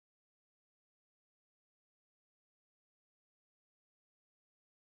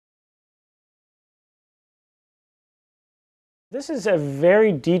This is a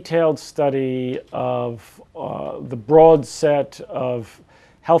very detailed study of the broad set of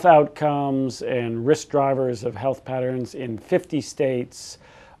health outcomes and risk drivers of health patterns in 50 states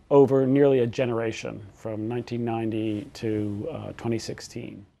over nearly a generation, from 1990 to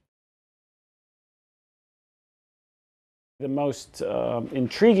 2016. The most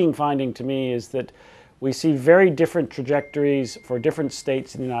intriguing finding to me is that we see very different trajectories for different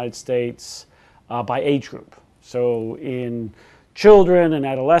states in the United States by age group. So in children and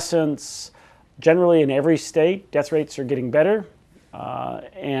adolescents, generally in every state, death rates are getting better.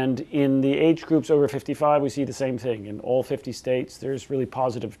 And in the age groups over 55, we see the same thing. In all 50 states, there's really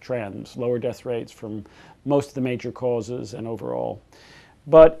positive trends, lower death rates from most of the major causes and overall.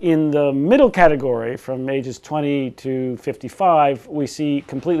 But in the middle category, from ages 20 to 55, we see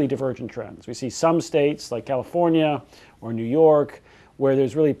completely divergent trends. We see some states like California or New York where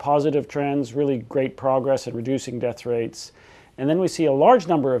there's really positive trends, really great progress at reducing death rates. And then we see a large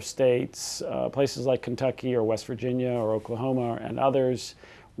number of states, places like Kentucky or West Virginia or Oklahoma and others,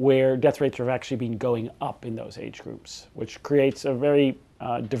 where death rates have actually been going up in those age groups, which creates a very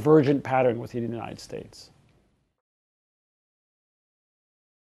divergent pattern within the United States.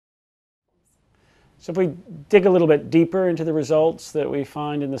 So if we dig a little bit deeper into the results that we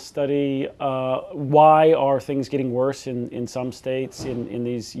find in the study, why are things getting worse in some states, in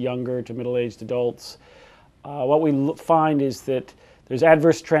these younger to middle-aged adults? What we find is that there's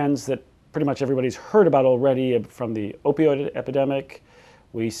adverse trends that pretty much everybody's heard about already from the opioid epidemic.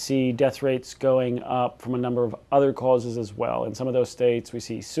 We see death rates going up from a number of other causes as well. In some of those states, we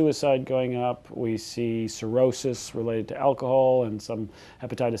see suicide going up. We see cirrhosis related to alcohol and some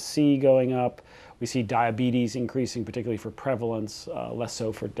hepatitis C going up. We see diabetes increasing, particularly for prevalence, less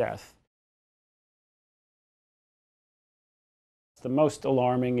so for death. The most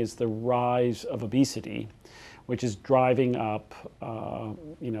alarming is the rise of obesity, which is driving up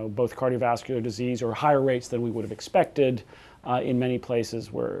both cardiovascular disease, or higher rates than we would have expected in many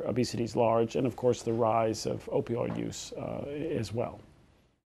places where obesity is large, and of course the rise of opioid use as well.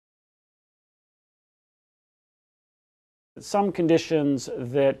 Some conditions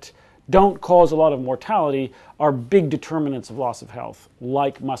that don't cause a lot of mortality are big determinants of loss of health,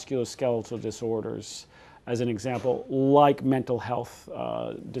 like musculoskeletal disorders, as an example, like mental health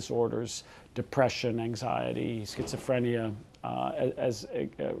disorders, depression, anxiety, schizophrenia, as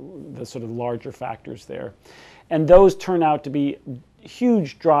the sort of larger factors there. And those turn out to be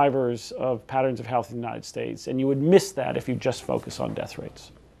huge drivers of patterns of health in the United States, and you would miss that if you just focus on death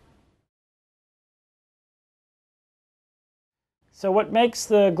rates. So what makes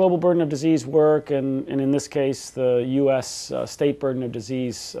the global burden of disease work, and in this case the US state burden of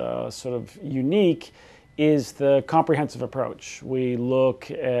disease sort of unique, is the comprehensive approach. We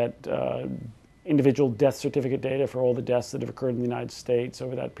look at individual death certificate data for all the deaths that have occurred in the United States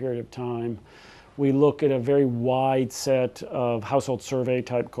over that period of time. We look at a very wide set of household survey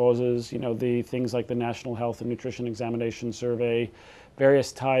type causes, the things like the National Health and Nutrition Examination Survey,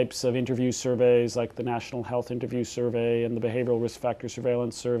 various types of interview surveys like the National Health Interview Survey and the Behavioral Risk Factor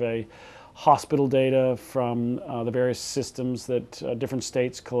Surveillance Survey, hospital data from the various systems that different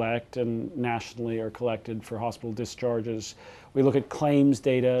states collect and nationally are collected for hospital discharges. We look at claims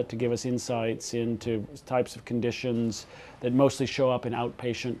data to give us insights into types of conditions that mostly show up in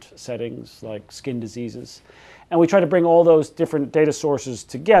outpatient settings like skin diseases. And we try to bring all those different data sources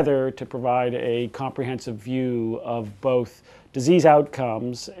together to provide a comprehensive view of both disease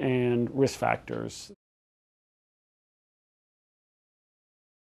outcomes and risk factors.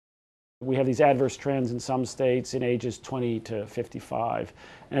 We have these adverse trends in some states in ages 20 to 55.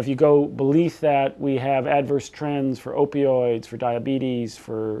 And if you go beneath that, we have adverse trends for opioids, for diabetes,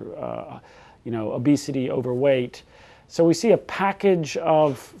 for obesity, overweight. So we see a package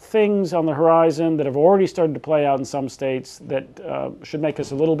of things on the horizon that have already started to play out in some states that should make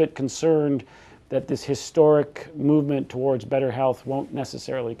us a little bit concerned that this historic movement towards better health won't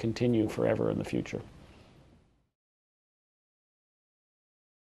necessarily continue forever in the future.